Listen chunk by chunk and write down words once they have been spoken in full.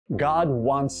God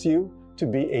wants you to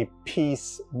be a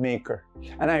peacemaker.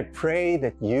 And I pray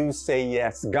that you say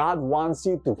yes. God wants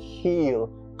you to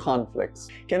heal conflicts.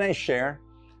 Can I share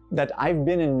that I've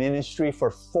been in ministry for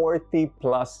 40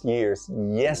 plus years?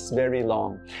 Yes, very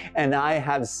long. And I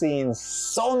have seen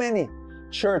so many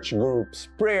church groups,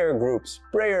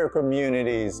 prayer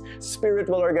communities,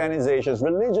 spiritual organizations,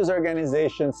 religious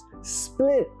organizations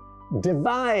split,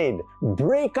 divide,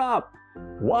 break up.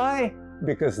 Why?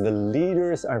 Because the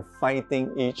leaders are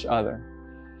fighting each other.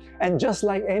 And just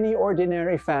like any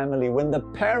ordinary family, when the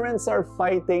parents are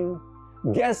fighting,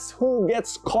 guess who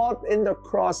gets caught in the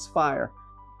crossfire?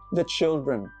 The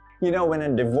children. You know, when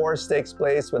a divorce takes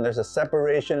place, when there's a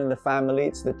separation in the family,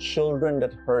 it's the children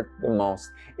that hurt the most.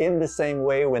 In the same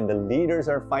way, when the leaders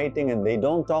are fighting and they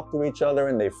don't talk to each other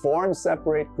and they form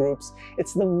separate groups,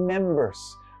 it's the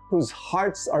members whose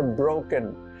hearts are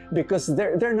broken because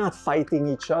they're not fighting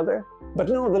each other, but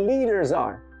no, the leaders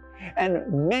are.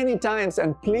 And many times,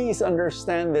 and please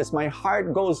understand this, my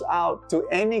heart goes out to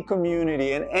any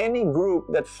community and any group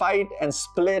that fight and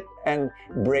split and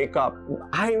break up.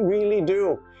 I really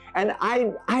do. And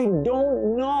I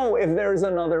don't know if there's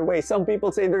another way. Some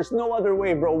people say there's no other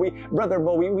way, Brother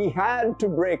Bo, we had to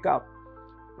break up.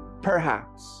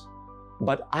 Perhaps.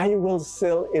 But I will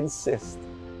still insist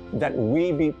that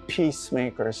we be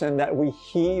peacemakers and that we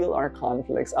heal our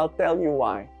conflicts. I'll tell you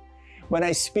why. When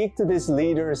I speak to these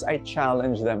leaders, I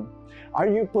challenge them. Are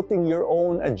you putting your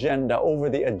own agenda over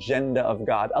the agenda of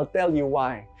God? I'll tell you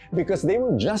why. Because they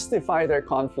will justify their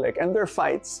conflict and their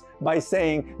fights by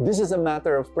saying, this is a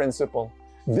matter of principle.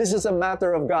 This is a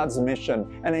matter of God's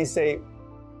mission. And I say,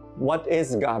 what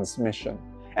is God's mission?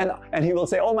 And he will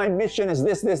say, oh, my mission is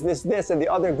this, and the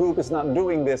other group is not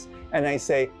doing this. And I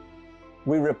say,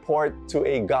 we report to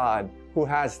a God who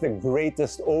has the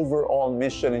greatest overall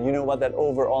mission. And you know what that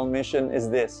overall mission is?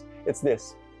 It's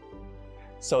this.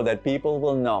 So that people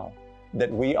will know that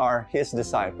we are His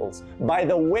disciples by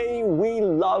the way we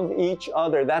love each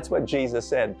other. That's what Jesus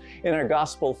said. In our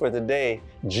gospel for the day,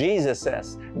 Jesus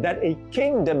says that a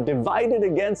kingdom divided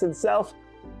against itself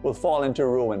will fall into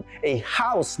ruin. A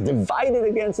house divided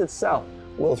against itself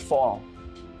will fall.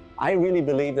 I really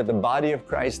believe that the body of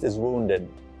Christ is wounded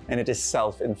and it is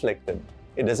self-inflicted.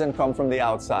 It doesn't come from the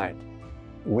outside.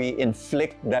 We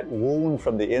inflict that wound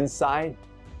from the inside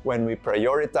when we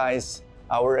prioritize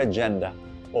our agenda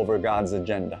over God's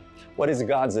agenda. What is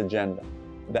God's agenda?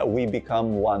 That we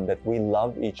become one, that we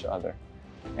love each other.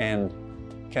 And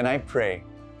can I pray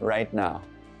right now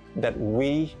that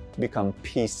we become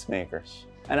peacemakers?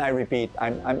 And I repeat,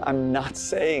 I'm not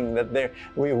saying that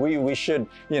we should,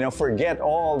 forget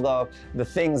all the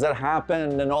things that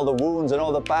happened and all the wounds and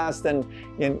all the past.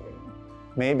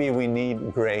 Maybe we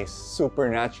need grace,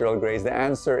 supernatural grace. The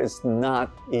answer is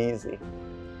not easy.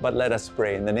 But let us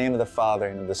pray in the name of the Father,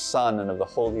 and of the Son, and of the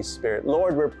Holy Spirit.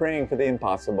 Lord, we're praying for the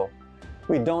impossible.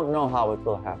 We don't know how it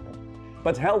will happen.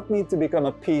 But help me to become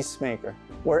a peacemaker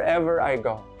wherever I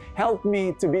go. Help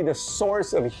me to be the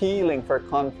source of healing for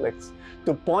conflicts,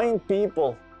 to point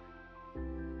people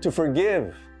to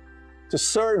forgive, to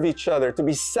serve each other, to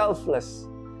be selfless.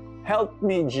 Help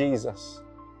me, Jesus,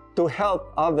 to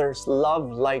help others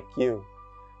love like you.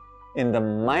 In the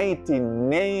mighty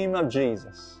name of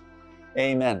Jesus.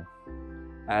 Amen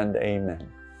and amen.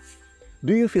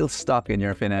 Do you feel stuck in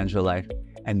your financial life?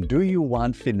 And do you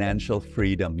want financial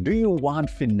freedom? Do you want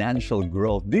financial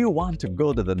growth? Do you want to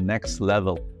go to the next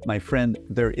level? My friend,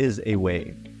 there is a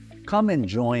way. Come and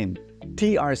join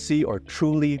TRC or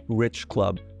Truly Rich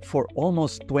Club. For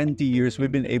almost 20 years,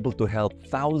 we've been able to help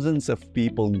thousands of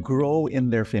people grow in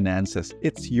their finances.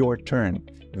 It's your turn.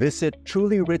 Visit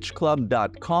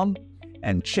TrulyRichClub.com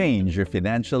and change your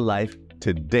financial life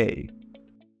today.